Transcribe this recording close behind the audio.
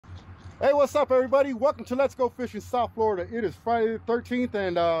Hey, what's up, everybody? Welcome to Let's Go Fishing South Florida. It is Friday the 13th,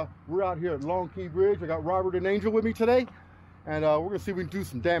 and we're out here at Long Key Bridge. I got Robert and Angel with me today, and we're going to see if we can do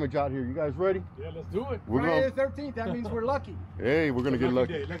some damage out here. You guys ready? Yeah, let's do it. Friday the 13th, that means we're lucky. Hey, we're going to get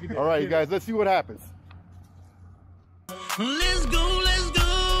lucky. Lucky day. All right, you guys, let's see what happens. Let's go, let's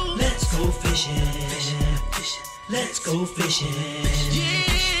go. Let's go fishing. Let's go fishing.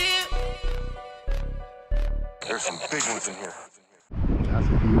 Yeah. There's some big ones in here. That's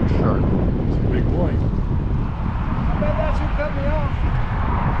a huge shark. It's a big boy. I bet that's who cut me off.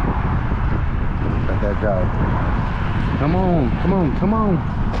 Got that guy. Come on, come on, come on.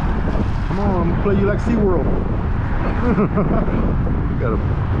 Come on, I'm going to play you like SeaWorld. Got a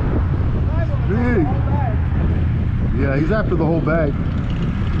big. Yeah, he's after the whole bag.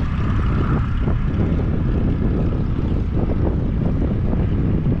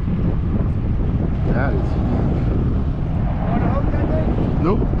 That is huge. Want to hook that thing?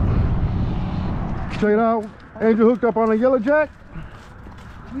 Nope. Check it out. Angel hooked up on a yellow jack.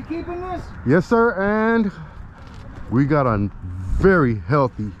 We keeping this? Yes, sir. And we got a very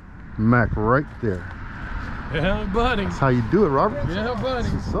healthy mac right there. Yeah, buddy. That's how you do it, Robert. Yeah, buddy.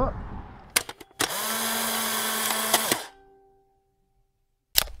 What's up?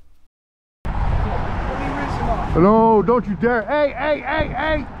 Let me rinse him off. No, don't you dare. Hey, hey, hey,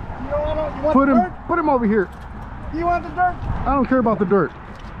 hey. You want Put the him, dirt? put him over here. You want the dirt? I don't care about the dirt.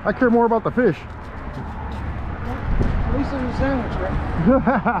 I care more about the fish. At least there's a sandwich, right?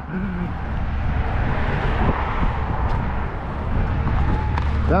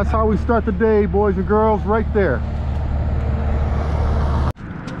 That's how we start the day, boys and girls, right there.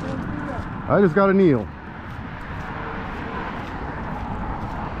 I just got a kneel.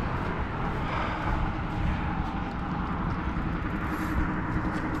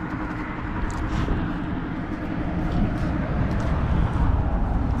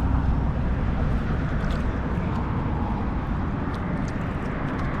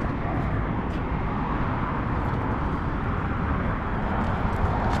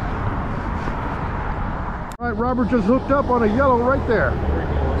 All right, Robert just hooked up on a yellow right there. There we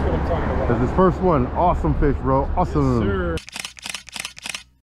go. That's what I'm talking about. That's his first one. Awesome fish, bro. Awesome. Yes, sir.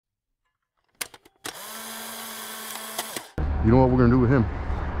 You know what we're gonna do with him?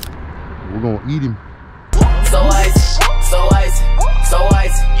 We're gonna eat him. So icy, so icy, so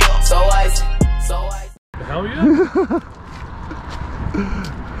icy, so icy, so icy. Hell yeah.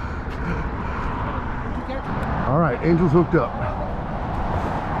 All right, Angel's hooked up.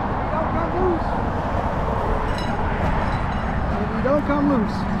 Don't come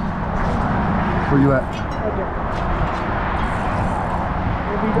loose. Where you at? Okay.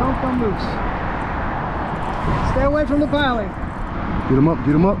 If you don't come loose. Stay away from the piling. Get him up,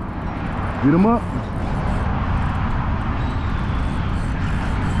 get him up. Get him up.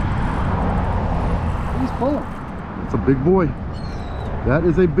 He's pulling. It's a big boy. That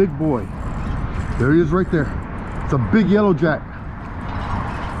is a big boy. There he is right there. It's a big yellow jack.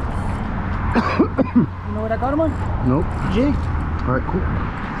 You know what I got him on? Nope. Jig. All right, cool.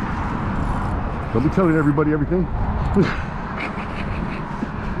 Don't be telling everybody everything.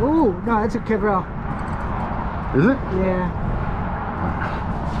 Ooh, no, that's a Mackerel. Is it? Yeah.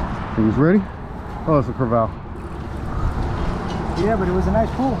 He's ready? Oh, it's a crevalle. Yeah, but it was a nice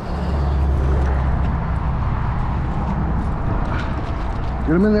pull.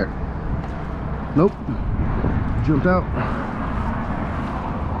 Get him in there. Nope. Jumped out.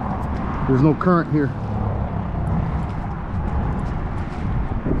 There's no current here.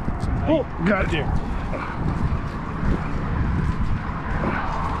 Oh, got it there.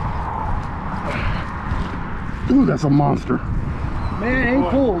 Ooh, that's a monster. Man, he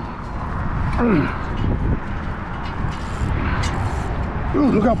pulled.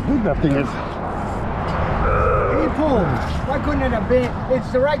 Ooh, look how big that thing is. He pulled. Why couldn't it have been? It's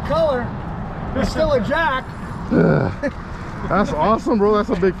the right color. It's still a jack. That's awesome, bro. That's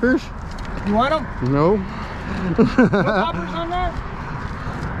a big fish. You want him? No. No poppers on that?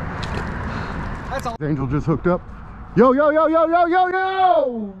 That's all. Angel just hooked up. Yo, yo, yo, yo, yo, yo,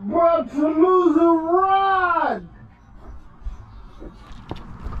 yo! About to lose a rod!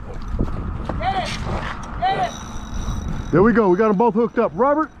 Get it! Get it! There we go. We got them both hooked up.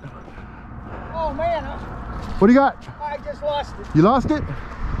 Robert, Oh, man. what do you got? I just lost it. You lost it?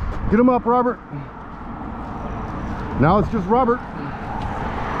 Get him up, Robert. Now it's just Robert.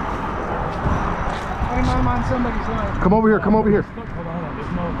 I'm on somebody's line. Come over here. Come over here. Hold on.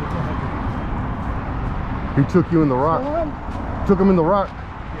 There's no He took you in the rock. Hold on. Took him in the rock.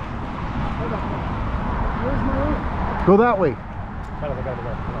 Hold on. Where's my line? Go that way. Got it.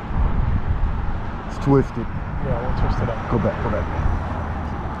 It's twisted. Yeah, we'll twist it up. Go back. Go back.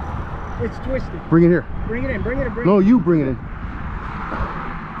 It's twisted. Bring it here. Bring it in, bring it in, bring No, it you bring it in. in.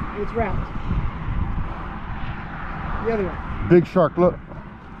 It's wrapped. The other one. Big shark, look.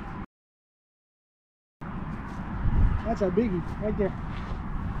 That's our biggie, right there.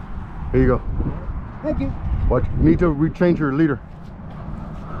 Here you go. Thank you. What? You need to rechange your leader.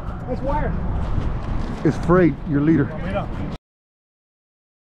 That's wire. It's frayed, your leader. Mira.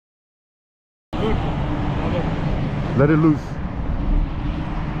 Let it loose.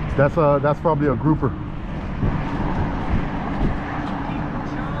 That's probably a grouper.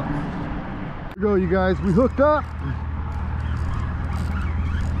 Here we go, you guys. We hooked up.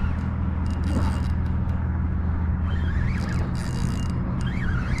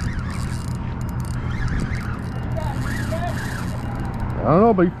 I don't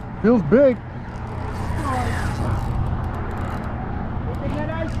know, but he feels big.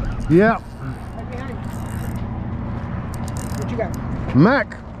 Yeah. What you got?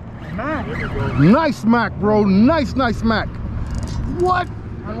 Mac. Mac. Nice Mac, bro. Nice Mac. What?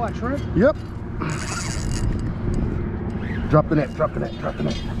 On what, shrimp? Yep. Drop the net, drop the net, drop the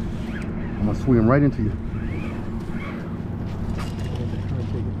net. I'm gonna swing him right into you.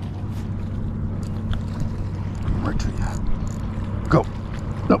 Right to you. Go.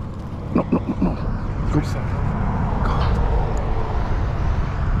 No. No. Go. Go.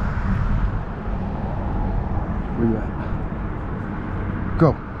 Where you at? Go.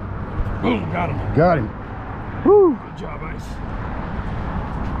 Boom, got him. Got him. Woo. Good job, Ice.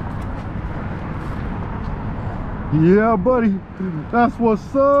 Yeah, buddy. That's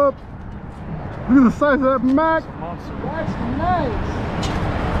what's up. Look at the size of that Mac. Monster. That's nice.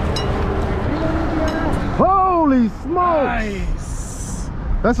 Holy smokes. Nice.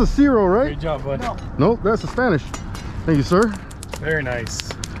 That's a Cero, right? Great job, bud. No. Nope, that's a Spanish. Thank you, sir. Very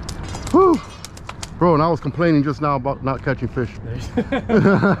nice. Whew. Bro, and I was complaining just now about not catching fish.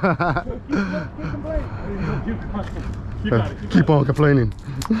 Keep on complaining.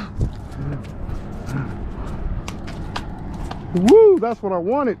 Woo, that's what I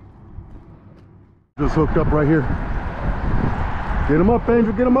wanted. Just hooked up right here. Get him up,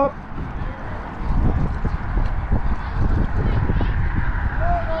 Angel, get him up.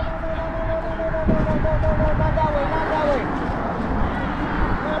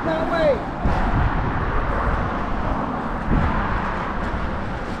 Not that way.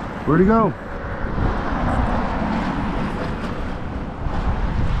 Where'd he go?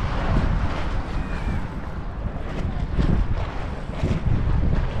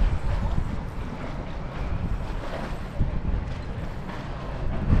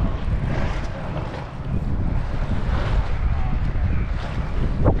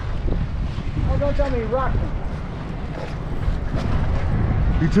 Oh, don't tell me he rocked me.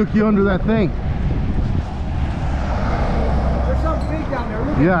 He took you under that thing. There's something big down there.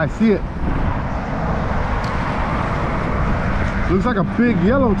 Look. Yeah, I see it. Looks like a big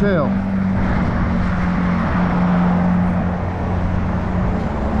yellowtail.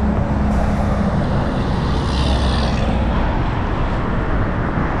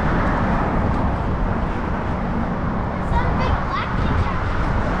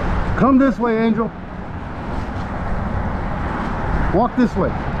 Come this way, Angel. Walk this way.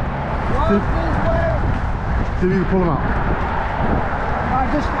 Walk this way. See if you can pull him out.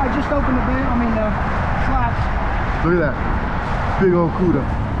 I just opened the bin. I mean the flaps. Look at that. Big old cuda.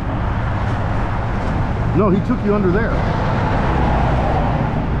 No, he took you under there.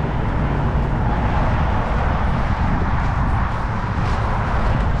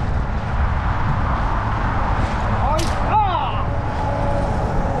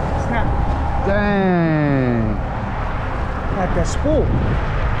 Dang. At the spool.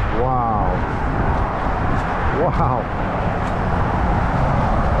 Wow. Wow.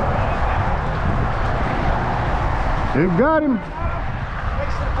 You got him.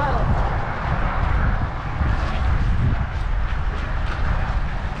 Next to the paddle.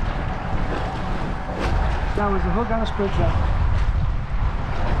 That was a hook on a split shot.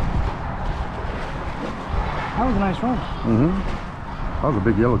 That was a nice run. Mm-hmm. That was a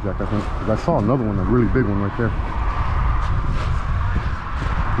big yellowjack, I think. 'Cause I saw another one, a really big one right there.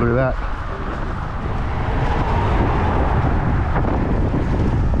 Look at that.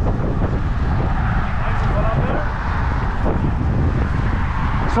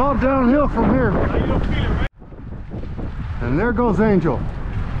 It's all downhill from here. And there goes Angel.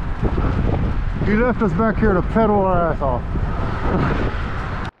 He left us back here to pedal our ass off.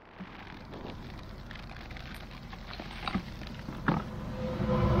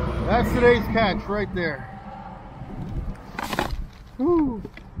 That's today's catch right there. Woo.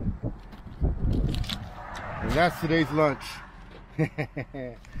 And that's today's lunch.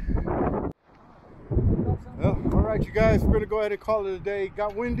 Well, all right, you guys, we're gonna go ahead and call it a day.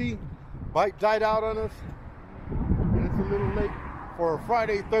 Got windy, bite died out on us, and it's a little late for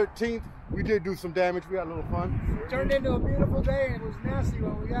Friday 13th. We did do some damage. We had a little fun. It turned into a beautiful day, and it was nasty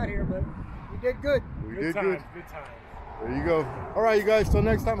when we got here, but we did good. We Good did times, good. good times. There you go. All right, you guys. Till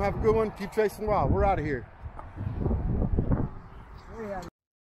next time, have a good one. Keep chasing wild. We're out of here. Yeah.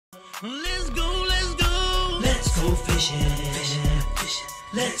 Let's go, let's go. Let's go fishing.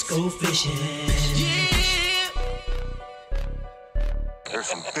 Let's go fishing. Yeah. There's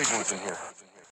some big ones in here.